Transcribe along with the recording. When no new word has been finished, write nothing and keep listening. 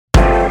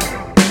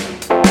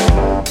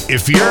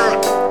if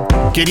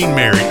you're getting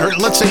married, or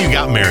let's say you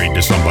got married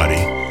to somebody,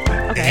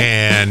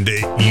 and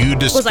you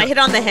just Was I hit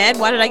on the head?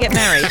 Why did I get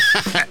married?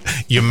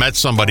 you met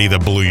somebody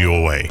that blew you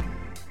away.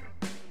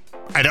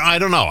 I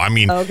don't know. I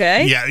mean,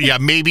 yeah.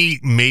 Maybe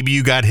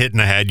you got hit in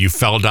the head. You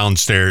fell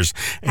downstairs,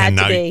 and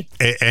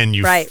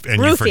you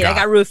roofied. I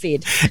got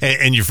roofied,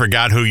 and you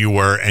forgot who you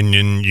were, and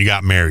then you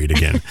got married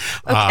again.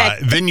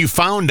 Then you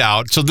found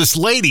out. So this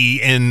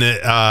lady in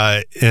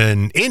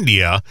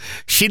India,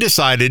 she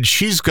decided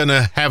she's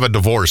gonna have a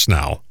divorce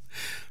now.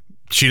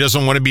 She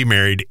doesn't want to be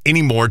married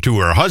anymore to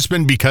her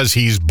husband because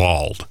he's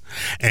bald,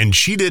 and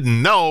she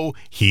didn't know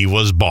he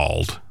was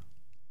bald.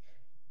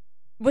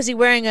 Was he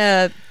wearing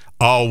a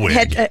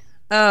wig?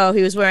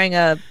 He was wearing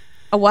a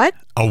what?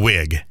 A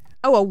wig.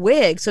 Oh, a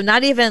wig. So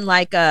not even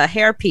like a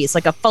hairpiece,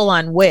 like a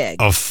full-on wig.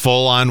 A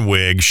full-on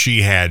wig.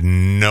 She had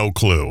no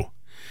clue.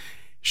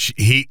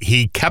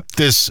 He kept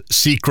this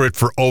secret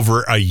for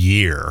over a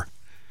year.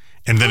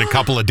 And then a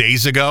couple of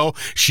days ago,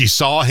 she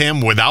saw him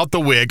without the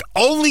wig,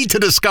 only to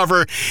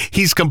discover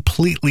he's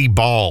completely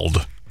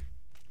bald.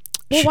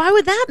 Well, why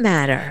would that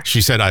matter?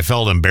 She said, I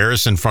felt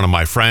embarrassed in front of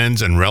my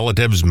friends and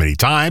relatives many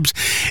times.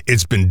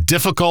 It's been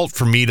difficult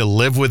for me to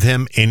live with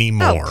him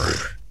anymore.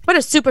 Oh, what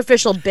a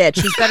superficial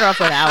bitch. He's better off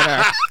without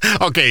her.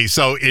 Okay,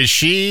 so is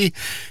she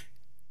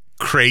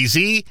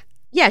crazy?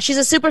 Yeah, she's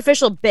a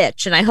superficial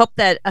bitch, and I hope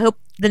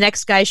the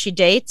next guy she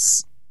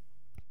dates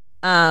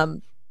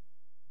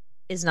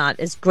is not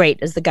as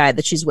great as the guy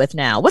that she's with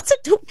now. I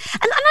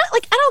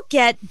don't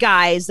get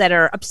guys that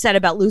are upset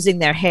about losing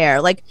their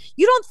hair. Like,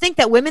 you don't think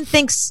that women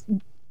think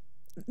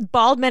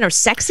bald men are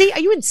sexy? Are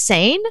you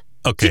insane?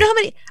 Okay. Do you know how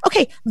many?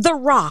 Okay, The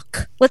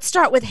Rock. Let's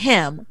start with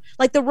him.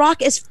 Like, The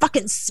Rock is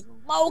fucking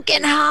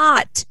smoking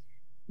hot.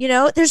 You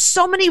know, there's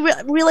so many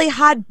really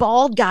hot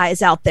bald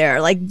guys out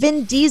there, like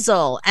Vin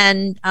Diesel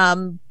and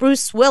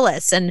Bruce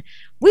Willis, and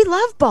we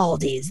love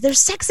baldies. They're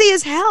sexy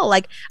as hell.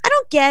 Like, I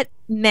don't get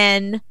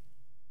men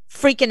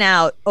freaking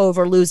out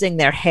over losing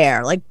their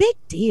hair. Like, big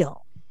deal.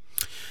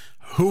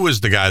 Who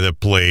was the guy that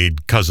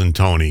played Cousin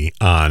Tony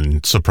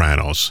on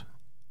Sopranos?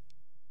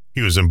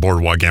 He was in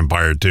Boardwalk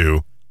Empire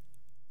too.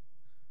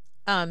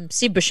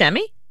 Steve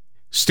Buscemi?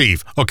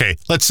 Steve. Okay,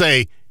 let's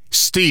say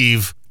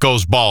Steve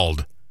goes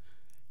bald.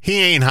 He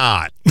ain't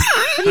hot.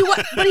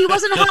 But he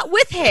wasn't hot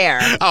with hair.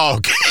 Oh,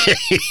 okay.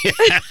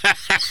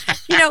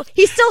 You know,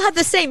 he still had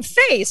the same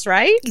face,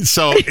 right?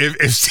 So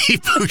if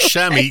Steve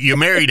Buscemi, you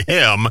married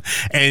him,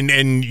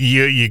 and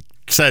you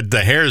said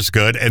the hair's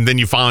good, and then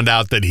you found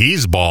out that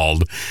he's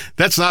bald,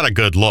 that's not a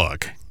good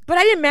look. But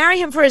I didn't marry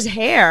him for his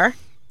hair.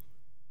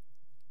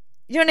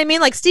 You know what I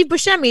mean? Like, Steve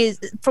Buscemi,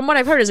 from what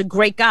I've heard, is a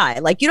great guy.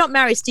 Like, you don't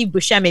marry Steve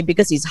Buscemi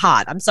because he's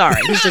hot. I'm sorry.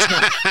 He's just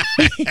not.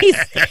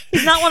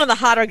 he's not one of the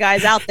hotter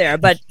guys out there.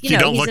 But, you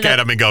know, don't look at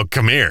him and go,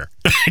 come here.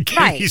 Give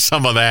me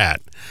some of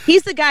that.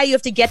 He's the guy you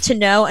have to get to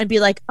know and be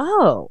like,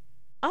 oh,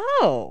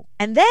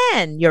 and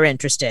then you're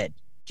interested.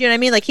 Do you know what I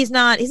mean? Like, he's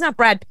not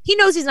Brad. He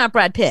knows he's not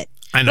Brad Pitt.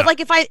 I know. But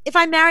like, if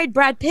I married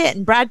Brad Pitt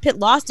and Brad Pitt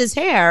lost his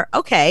hair,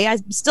 okay, I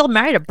still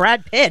married a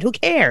Brad Pitt. Who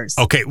cares?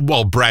 Okay,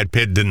 well, Brad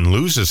Pitt didn't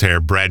lose his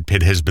hair. Brad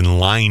Pitt has been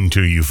lying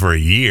to you for a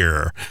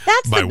year.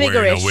 That's the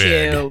bigger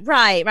issue.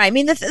 Right. I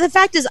mean, the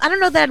fact is, I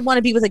don't know that I'd want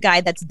to be with a guy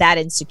that's that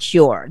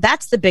insecure.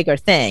 That's the bigger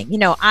thing. You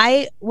know,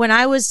 when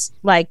I was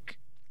like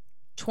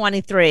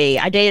 23,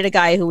 I dated a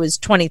guy who was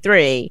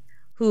 23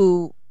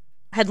 who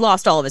had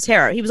lost all of his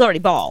hair. He was already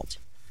bald.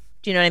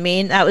 Do you know what I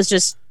mean? That was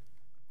just,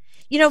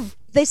 you know,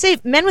 they say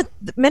men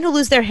who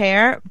lose their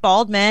hair,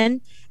 bald men,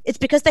 it's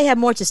because they have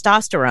more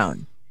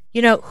testosterone.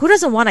 You know, who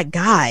doesn't want a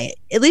guy?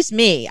 At least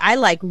me. I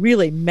like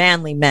really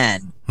manly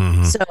men.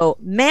 Mm-hmm. So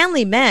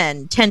manly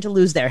men tend to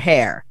lose their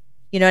hair.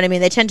 You know what I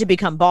mean? They tend to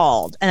become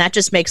bald, and that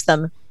just makes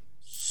them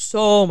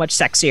so much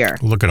sexier.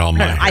 Look at all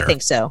my hair. I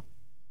think so.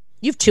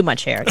 You've too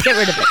much hair. Get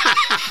rid of it.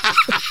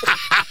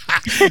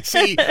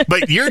 See,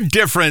 but you're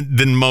different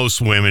than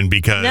most women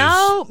because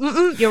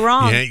you're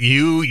wrong. Yeah,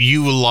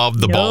 you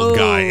love the bald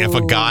guy. If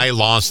a guy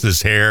lost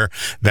his hair,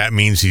 that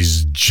means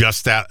he's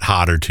just that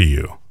hotter to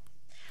you.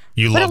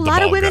 But a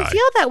lot of women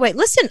feel that way.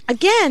 Listen,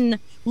 again,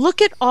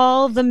 look at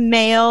all the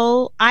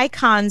male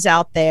icons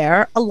out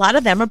there. A lot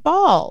of them are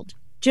bald.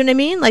 Do you know what I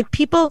mean? Like,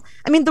 people,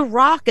 I mean, The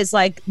Rock is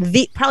like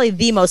probably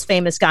the most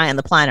famous guy on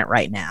the planet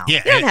right now.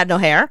 Yeah, he doesn't have no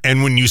hair.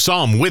 And when you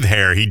saw him with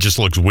hair, he just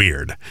looks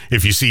weird.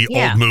 If you see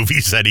old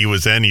movies that he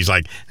was in, he's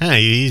like, hey,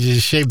 you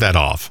just shaved that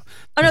off.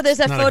 Oh, no, there's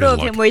that photo of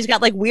him where he's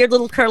got like weird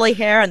little curly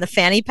hair and the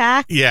fanny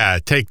pack. Yeah,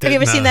 take that. Have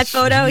you ever seen that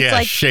photo? It's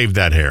like, shave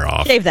that hair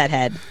off. Shave that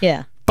head,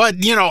 yeah.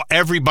 But, you know,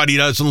 everybody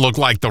doesn't look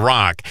like The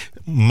Rock.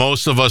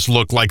 Most of us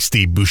look like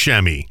Steve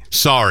Buscemi.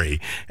 Sorry.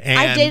 And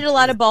I've dated a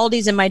lot of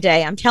baldies in my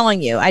day. I'm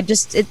telling you.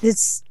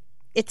 It's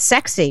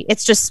sexy.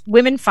 It's just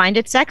women find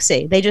it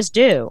sexy. They just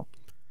do.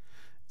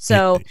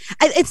 So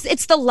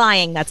it's the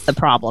lying that's the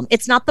problem.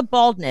 It's not the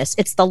baldness.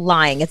 It's the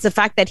lying. It's the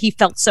fact that he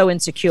felt so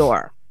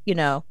insecure, you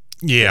know.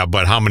 Yeah,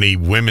 but how many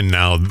women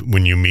now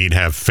when you meet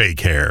have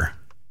fake hair?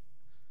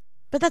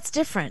 But that's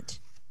different.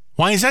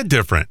 Why is that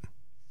different?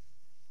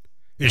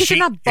 Because they're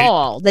not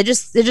bald. They're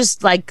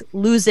just like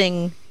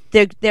losing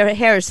their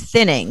hair is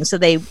thinning, so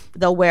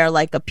they'll wear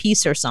like a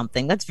piece or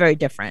something. That's very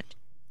different.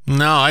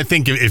 No, I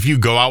think if you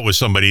go out with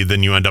somebody,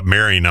 then you end up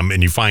marrying them,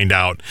 and you find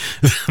out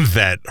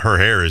that her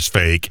hair is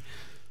fake.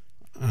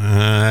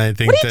 I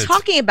think. What are you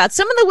talking about?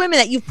 Some of the women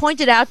that you've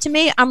pointed out to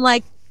me, I'm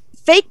like,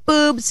 fake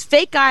boobs,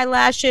 fake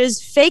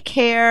eyelashes, fake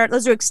hair.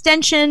 Those are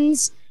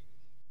extensions,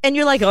 and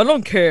you're like, I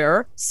don't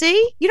care.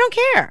 See, you don't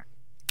care.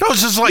 No,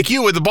 it's just like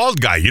you with the bald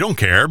guy. You don't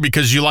care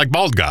because you like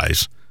bald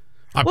guys.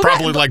 I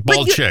probably like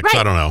bald chicks. Right.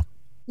 I don't know.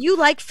 You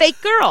like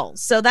fake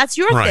girls, so that's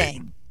your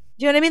thing.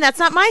 Do you know what I mean? That's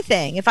not my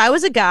thing. If I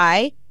was a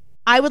guy,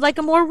 I would like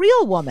a more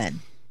real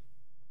woman.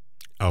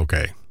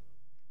 Okay.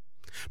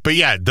 But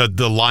yeah,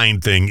 the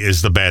line thing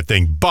is the bad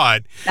thing.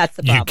 But that's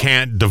the problem. You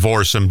can't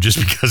divorce him just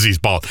because he's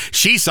bald.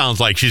 She sounds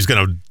like she's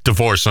going to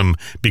divorce him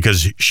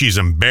because she's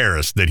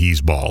embarrassed that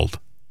he's bald.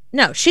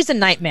 No, she's a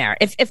nightmare.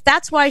 If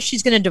that's why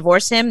she's going to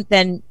divorce him,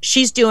 then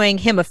she's doing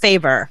him a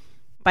favor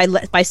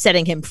by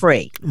setting him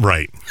free.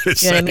 Right.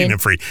 Setting him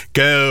free.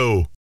 Go.